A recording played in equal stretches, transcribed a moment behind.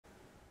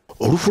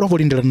Lufu lwa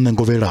Lindelani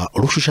Nengovhela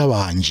lushusha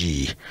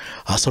vhanzhi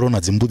hasalo na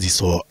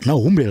dzimbudziso na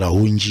humbulela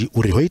hunzhi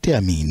uri ho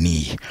itea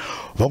mini.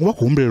 Vhaṅwe vha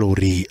khou humbulela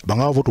uri vha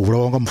nga vha tou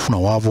vhulawa nga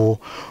mufunwa wavho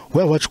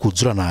we vha tshi khou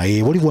dzula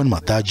naye vho Livhuwani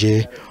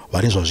Madadzhe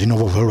vhane zwa zwino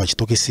vho valelwa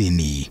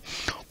tshitokisini.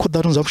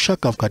 Khoḓano dza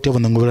vhushaka vhukati ha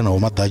Nengovhela na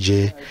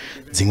Madadzhe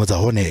dziṅwe dza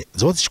hone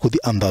dzo vha dzi tshi khou ḓi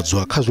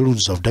anḓadzwa kha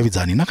zwileludzi zwa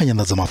vhudavhidzani na kha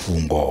nyanḓadza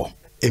mafhungo.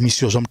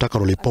 Emisio zwa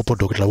mutakalo Limpopo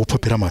Dr.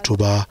 Vho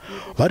Mathuba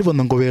vari vho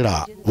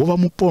Nengovhela vho vha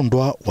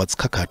mupondwa wa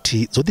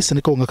dzikhakhathi dzo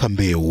ḓisendekaho nga kha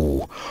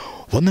mbeu.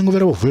 Vho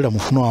Nengovhela vho vulela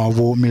mufunwa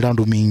wavho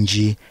milandu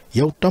minzhi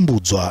ya u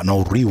tambudzwa na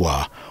u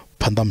rwiwa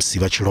phanḓa musi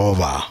vha tshi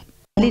lovha.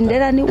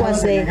 Lindelani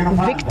was a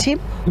victim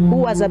who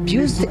was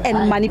abused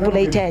and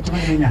manipulated.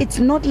 It's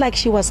not like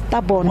she was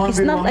stubborn. It's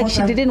not like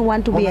she didn't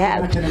want to be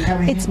helped.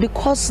 It's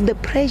because the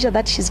pressure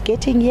that she's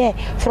getting here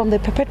from the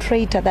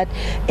perpetrator that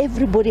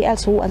everybody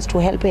else who wants to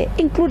help her,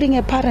 including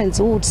her parents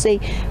who would say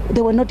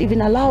they were not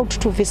even allowed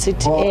to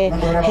visit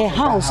her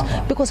house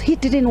because he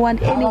didn't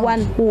want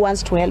anyone who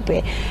wants to help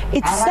her.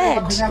 It's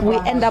sad we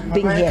end up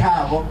being here.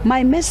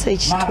 My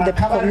message to the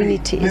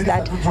community is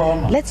that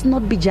let's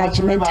not be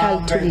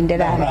judgmental to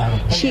Lindelani.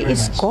 She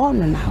is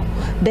gone now.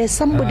 There's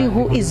somebody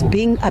who is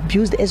being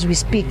abused as we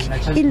speak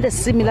in the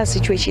similar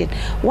situation.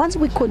 Once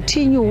we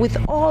continue with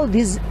all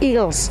these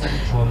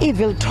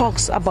evil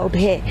talks about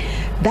her,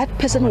 that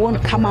person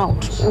won't come out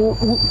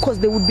because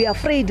they would be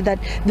afraid that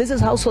this is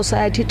how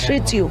society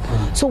treats you.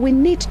 So we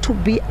need to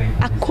be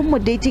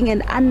accommodating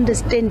and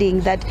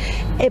understanding that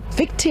a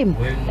victim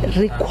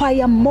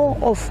requires more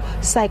of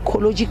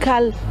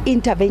psychological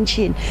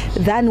intervention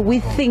than we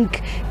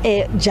think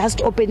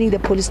just opening the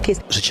police case.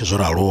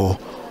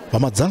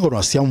 Vamadzangano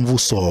asiya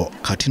mvuso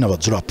kati na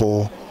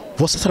navhadzulapo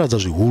vosasaladza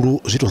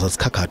zwihulu zwito zwa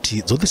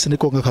dzikhakhathi dzo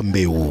ḓisendekaho nga kha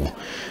mbeu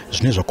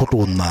zwine zwa khou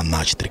tou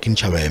ṋaṋa tshiṱirikini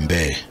tsha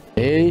Vhembe.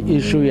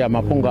 Issue ya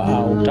mafhungo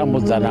a u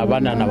tambudzana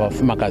vhana na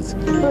vhafumakadzi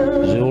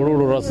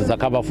zwihulu ro sedza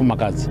kha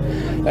vhafumakadzi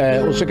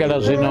u swikela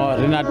zwino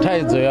ri na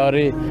thaidzo ya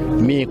uri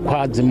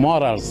mikhwa dzi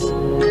morals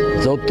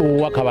dzo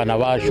ṱuwa kha vhana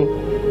vhashu.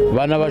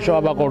 Vhana vhashu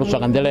a vha khou aluswa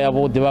nga nḓila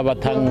yavhuḓi vha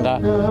vhaṱhannga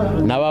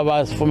na vha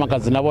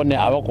vhafumakadzi na vhone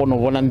a vha koni u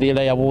vhona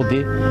nḓila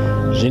yavhuḓi.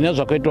 Zwine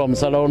zwa khou itiwa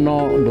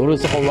musalauno ndi uri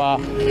sokou vha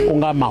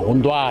unga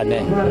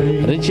mahundwane.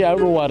 Ri tshi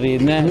aluwa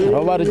riṋe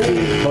ro vha ri tshi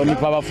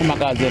ṱhonifha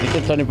vhafumakadzi ri tshi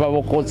ṱhonifha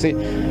vhokhotsi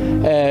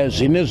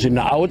zwine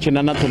zwino a hu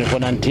tshina na ṱhonifho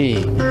na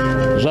nthihi.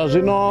 Zwa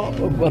zwino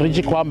ri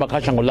tshi khou amba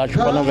kha shango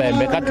ḽashu fhano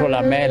Vhembe kha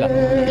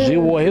Thohoyandonu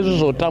zwiwo hezwi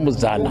zwa u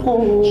tambudzana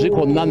zwi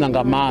khou ṋaṋa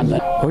nga maanḓa.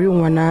 Hoyu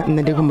ṅwana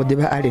nṋe ndi khou mu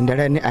ḓivha a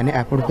Lindelani ane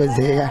a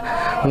fhulufhedzea,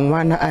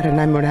 ṅwana a re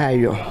na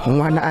milayo,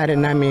 ṅwana a re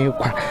na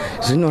mikhwa.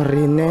 Zwino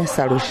riṋe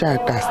sa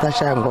lushaka sa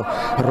shango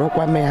ro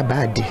kwamea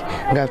badi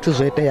nga zwithu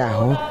zwo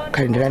iteaho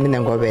kha Lindelani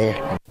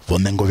Nengovhela. Vho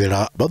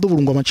Nengovhela vha ḓo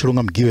vhulungwa matshelo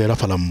nga mugivhela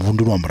fhala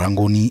muvhunduni wa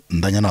Murangoni,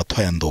 nndanyana ha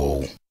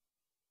Thohoyandonu.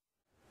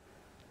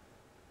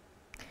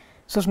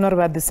 Zwino ri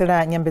vha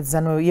ḓisela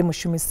nyambedzano ye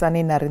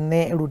mushumisani na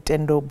riṋe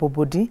Lutendo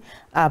Bobodi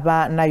a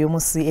vha nayo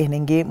musi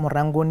henengei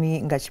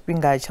Murangoni nga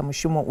tshifhinga tsha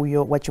mushumo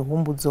uyo wa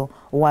tshihumbudzo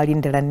wa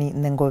Lindelani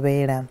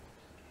Nengovhela.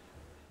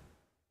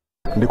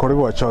 Ndi khou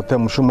livhuwa tshoṱhe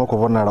mushumo khou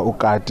vhonala u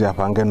kati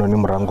hafha ngenoni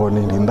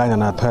Murangoni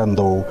nndanyana ha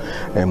Thohoyandonu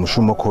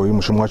mushumo khoyu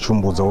mushumo wa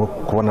tshihumbudzo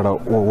khou vhonala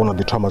wo no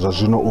ḓi thoma zwa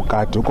zwino u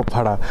kati u khou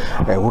pfhala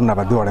hu na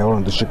vhaḓivhalea vho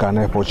no ḓi swika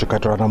hanefho tshi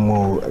katelwa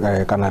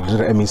na kana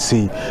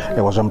MEC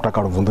wa zwa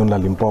mutakalo vunḓuni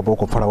ḽa Limpopo u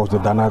khou pfhala vho ḓo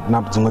ḓa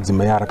na dziṅwe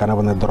dzimeyara kana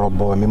vhone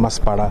ḓorobo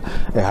mimasipala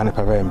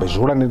hanefha Vhembe.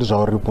 Zwihulwane ndi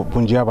zwa uri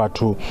vhunzhi ha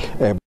vhathu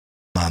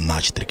na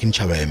tshiṱirikini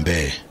tsha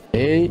Vhembe.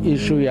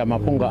 Issue ya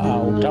mafhungo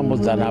a u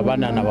tambudzana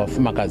vhana na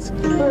vhafumakadzi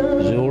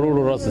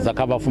zwihulu ro sedza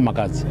kha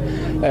vhafumakadzi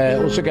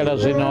u swikela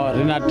zwino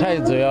ri na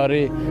thaidzo ya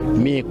uri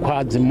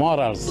mikhwa dzi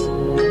morals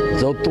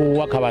dzo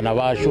ṱuwa kha vhana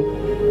vhashu.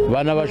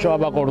 Vhana vhashu a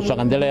vha khou aluswa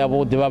nga nḓila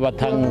yavhuḓi vha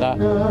vhaṱhannga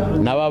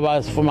na vha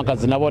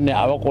vhafumakadzi na vhone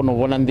a vha koni u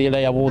vhona nḓila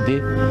yavhuḓi.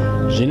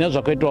 Zwine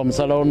zwa khou itiwa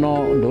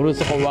musalauno ndi uri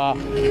sokou vha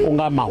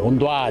unga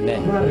mahundwane.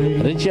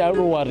 Ri tshi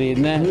aluwa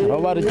riṋe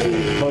ro vha ri tshi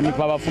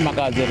ṱhonifha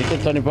vhafumakadzi ri tshi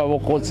ṱhonifha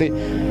vhokhotsi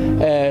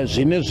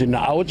zwine zwino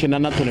a hu tshina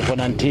na ṱhonifho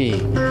na nthihi.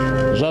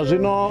 Zwa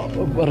zwino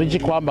ri tshi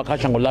khou amba kha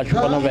shango ḽashu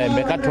fhano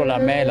Vhembe kha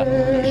Thohoyandonu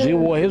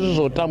zwiwo hezwi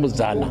zwa u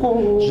tambudzana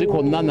zwi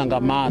khou ṋaṋa nga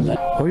maanḓa.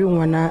 Hoyu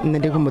ṅwana nṋe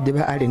ndi khou mu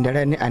ḓivha a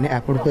Lindelani ane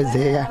a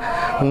fhulufhedzea,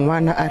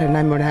 ṅwana a re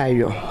na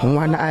milayo,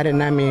 ṅwana a re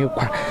na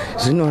mikhwa.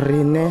 Zwino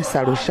riṋe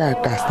sa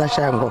lushaka sa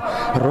shango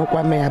ro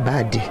kwamea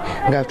badi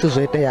nga zwithu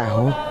zwo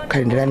iteaho kha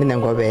Lindelani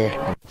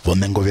Nengovhela. Vho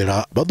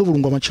Nengovhela vha ḓo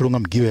vhulungwa matshelo nga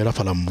mugivhela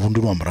fhala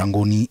muvhunduni wa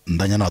Murangoni,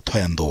 nndanyana ha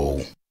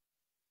Thohoyandonu.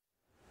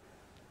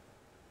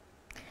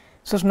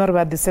 Zwino ri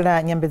vha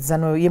ḓisela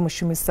nyambedzano ye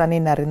mushumisani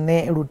na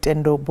riṋe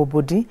Lutendo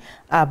Bobodi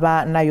a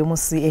vha nayo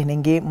musi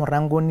henengei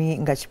Murangoni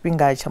nga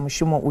tshifhinga tsha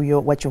mushumo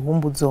uyo wa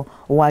tshihumbudzo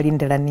wa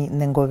Lindelani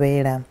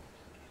Nengovhela.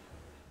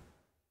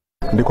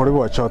 Ndiko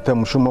livhuwa tshoṱhe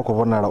mushumo khou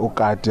vhonala u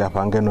kati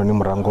afha ngenoni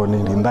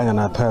murangoni Lindelani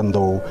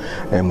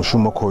Nengovhela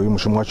mushumo khou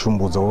mushumo wa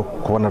tshihumbudzo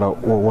khou vhonala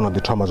u no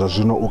ḓi thoma zwa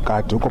zwino u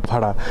kati u khou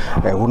pfala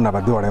hu na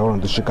vhaḓiwala ho no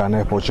ḓi swika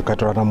hanefho u tshi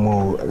katelwa na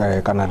mu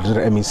kana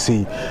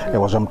MEC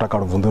wa zwa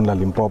mutakalo vunḓuni ḽa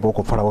Limpopo u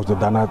khou pfala hu tshi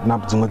ḓa na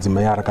dziṅwe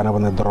dzimeyara kana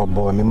vhaṋe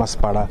ḓorobo vha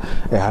mimasipala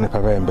hanefha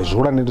vhembe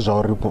zwihulwane ndi zwa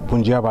uri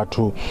vhunzhi ha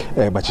vhathu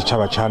vha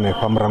tshitshavha tsha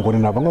hanefha murangoni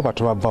na vhaṅwe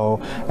vhathu vha bvaho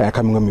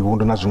kha miṅwe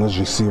mivhundu na zwiṅwe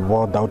zwisi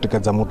vho ḓa u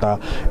tikedza muta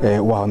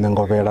wa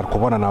Nengovhela ri khou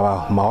vhona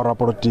na mahoro a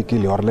polotiki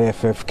ḽihoro ḽa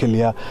FF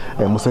Khilia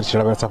musi ri tshi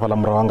lavhelesa fhala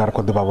murahu anga ri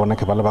khou ḓi vha vhona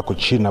khe vhaḽa vha khou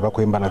tshina vha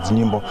khou imba na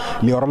dzinyimbo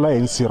ḽihoro ḽa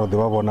ANC ro ḓi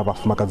vha vhona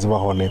vhafumakadzi vha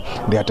hone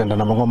ndi a tenda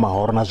na maṅwe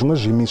mahoro na zwiṅwe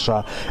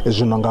zwiimiswa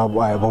zwi no nga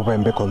vho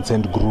Vhembe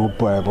Consent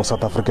Group vho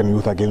South African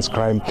Youth Against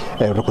Crime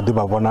ri khou ḓi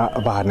vha vhona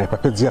vha hanefha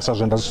fhedziha sa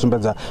zwe nda zwi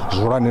sumbedza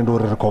zwihulwane ndi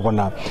uri ri khou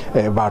vhona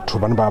vhathu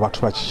vhane vha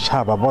vhathu vha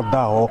tshitshavha vho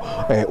ḓaho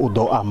u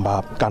ḓo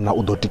amba kana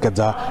u ḓo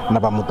tikedza na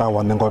vha muta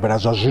wa Nengovhela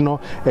zwa zwino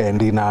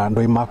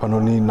ndo ima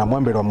hafhanoni na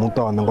muambeli wa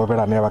muta wa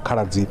Nengovhela ane vha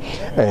khaladzi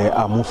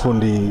a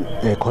mufundi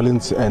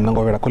Collins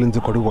Nengovhela Collins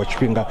khou livhuwa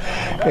tshifhinga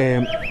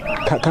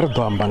kha ri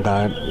ḓo amba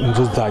nga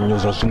nzudzanyo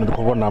zwa zwino ndi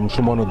khou vhona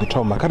mushumo ono ḓi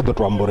thoma kha ri ḓo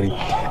to amba uri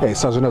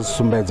sa zwine zwi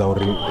sumbedza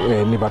uri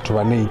ni vhathu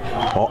vhane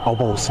a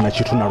vha hu sina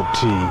tshithu na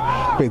luthihi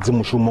fhedzi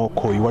mushumo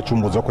khou wa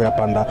tshihumbudzo khou ya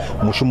phanḓa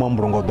mushumo wa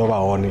mbulungo ḓo vha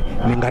hone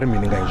ni nga ri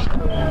mini nga izwi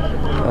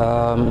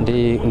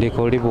ndi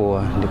khou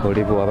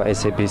livhuwa vha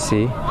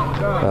SABC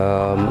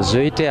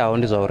zwo iteaho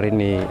ndi zwa uri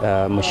ni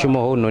mushumo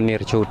hounoni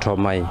ri tshi u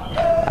thoma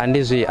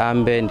andi zwi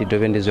ambe ndi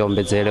dovhe ndi zwi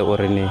ombedzele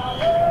uri ni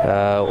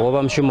wo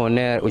vha mushumo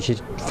une u tshi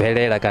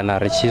bvelela kana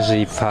ri tshi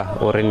zwi pfa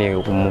uri ni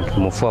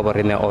mufu wa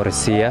vhoriṋe o ri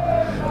sia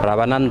ra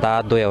vha na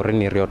nḓaḓo ya uri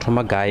ni ri yo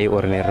thoma gai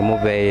uri ni ri mu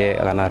vheye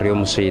kana ri yo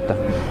mu swita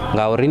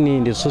ngauri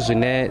ndi zwithu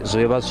zwine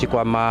zwi vha zwi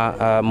kwama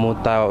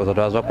muta zwa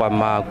dovha zwa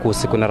kwama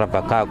kusi kune ra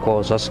bva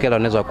khako zwa swikela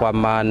hune zwa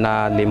kwama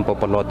na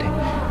Limpopo ḽoṱhe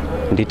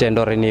ndi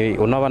tenda uri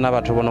hu no vha na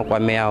vhathu vho no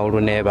kwameaho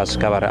lune vha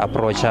swika vha ri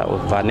approacha u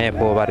bva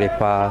hanefho vha ri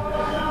fha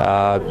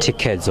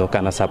thikhedzo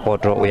kana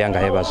support u ya nga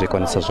he vha zwi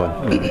konisa zwone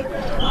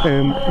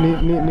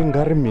ni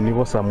nga ri mini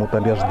vho sa muta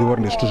ndi a zwi ḓivha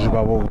uri ndi zwithu zwi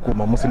vhavho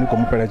vhukuma musi ni khou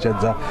mu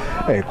fheletshedza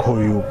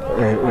khoyu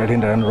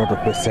Lindelani lwa tou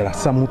fhedzisela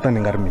sa muta ni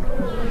nga ri mini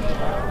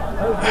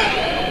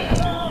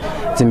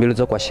dzimbilu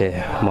dzo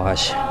kwashea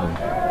muhashi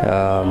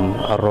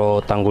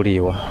ro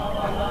ṱanguliwa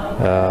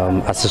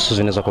a si zwithu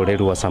zwine zwa khou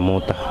leluwa sa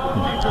muta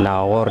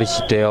naho ri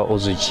tshi tea u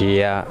zwi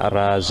dzhia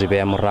ra zwi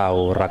vhea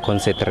murahu ra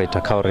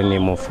concentrate kha uri ni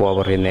mufu wa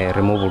vhoriṋe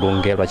ri mu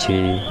vhulunge lwa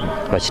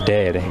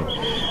tshidele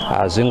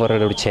a zwi ngo ri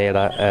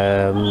lelutshela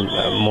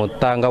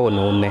muta nga wone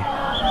une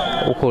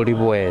u khou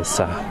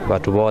livhuwesa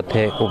vhathu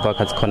vhoṱhe u bva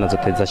kha dzikhona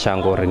dzoṱhe dza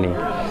shango uri ni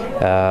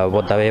vho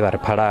ḓa vhe vha ri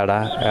phalala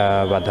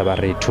vha ḓa vha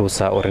ri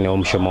thusa uri niwo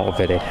mushumo u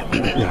bvelele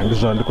ndi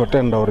zwone ndi khou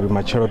tenda uri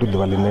matshelo ndi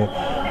ḓuvha ḽine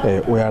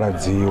u ya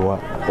ladziwa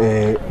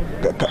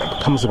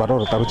kha musi vha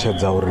tou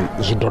ṱalutshedza uri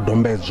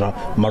zwidodombedzwa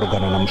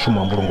malugana na mushumo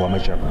wa mbulungo wa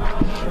matshelo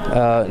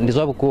ndi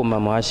zwa vhukuma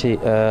muhashi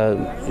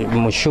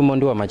mushumo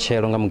ndi wa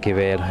matshelo nga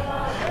mugivhela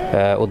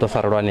u ḓo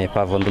farelwa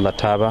hanefha vunḓu ḽa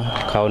Thavha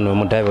kha honoyo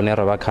mudavhi une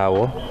ra vha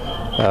khawo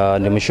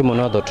ndi mushumo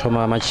une wa ḓo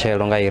thoma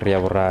matshelo nga iri ya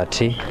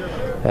vhurathi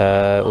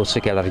u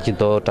swikela ri tshi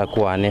ḓo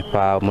takuwa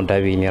hanefha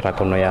mudavhini ra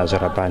kona u ya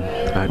zwirabani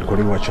ndi khou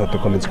livhuwa tshoṱhe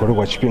Collins khou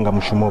livhuwa tshifhinga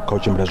mushumo kha u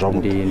tshimbila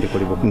zwavhuḓi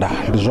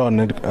ndi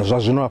zwone zwa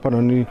zwino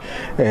hafhanoni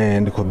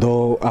ndi khou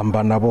ḓo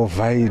amba na vho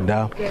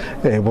Vaida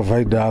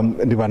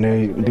ndi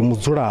vhane ndi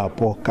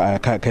mudzulapo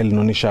kha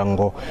eḽinoni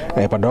shango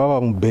vha dovha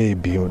vha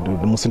mubebi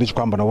musi ndi tshi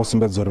khou amba na vho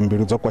sumbedza uri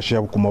mbilu dzo kwashea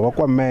vhukuma vha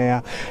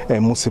kwamea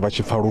musi vha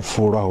tshi pfa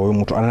lufu lwa hoyo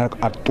muthu ane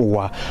a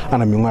ṱuwa a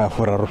na miṅwaha ya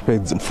furaru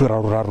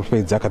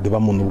fhedzi a kha ḓi vha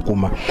muṋu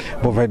vhukuma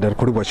vho Vaida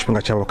wa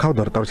tshifhinga tshavho kha u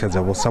ḓo ri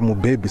ṱalutshedza vho sa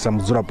mubebi sa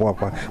mudzulapo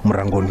hafha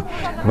murangoni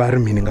vha ri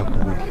mini nga khou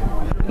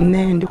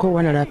nṋe ndi khou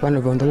wanala fhano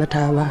vunḓu ḽa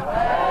Thavha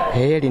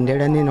he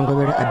Lindelani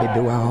Nengovhela a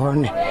bebiwa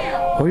hone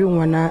hoyu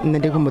ṅwana nṋe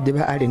ndi khou mu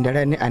ḓivha a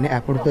Lindelani ane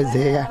a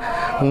fhulufhedzea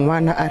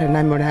ṅwana a re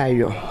na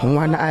milayo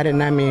ṅwana a re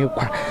na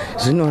mikhwa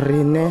zwino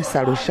riṋe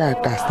sa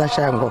lushaka sa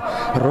shango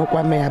ro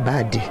kwamea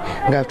badi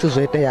nga zwithu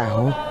zwo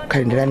iteaho kha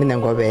Lindelani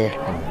Nengovhela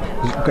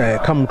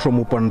kha muthu o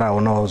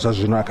mupondaho na zwa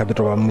zwino a kha ḓi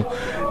tou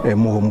vha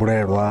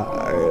muhumbulelwa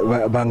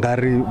vha nga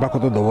ri vha khou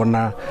ṱoḓa u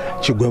vhona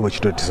tshigwevho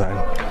tshi tou itisani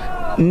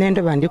nṋe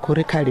ndo vha ndi khou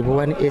ri kha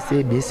Livhuwani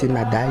SABC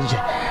Madadzhe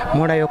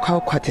mulayo kha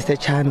u khwaṱhise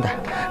tshanḓa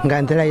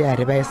nga nḓila ya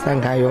ri vhaisa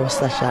ngayo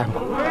sa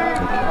shango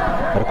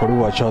ri khou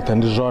livhuwa tshoṱhe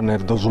ndi zwone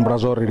ri ḓo dzumbula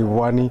zwa uri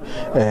Livhuwani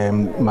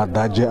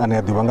Madadzhe ane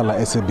a ḓivha nga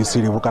ḽa SABC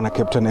Livhu kana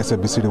Captain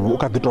SABC Livhu u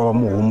kha ḓi tou vha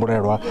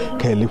muhumbulelwa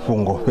kha heḽi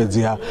fhungo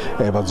fhedziha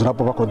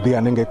vhadzulapo vha khou ḓi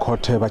hanengei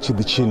khothe vha tshi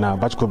ḓi tshina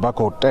vha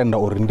khou tenda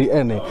uri ndi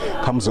ene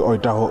kha musi o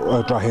itaho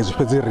hezwi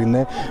fhedzi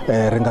riṋe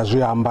ri nga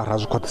zwi amba ra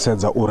zwi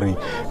khwaṱhisedza uri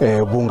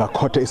vhunga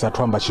khothe i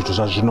sathu amba tshithu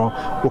zwa zwino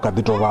u kha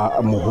ḓi tou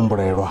vha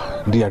muhumbulelwa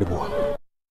ndi ya livhuwa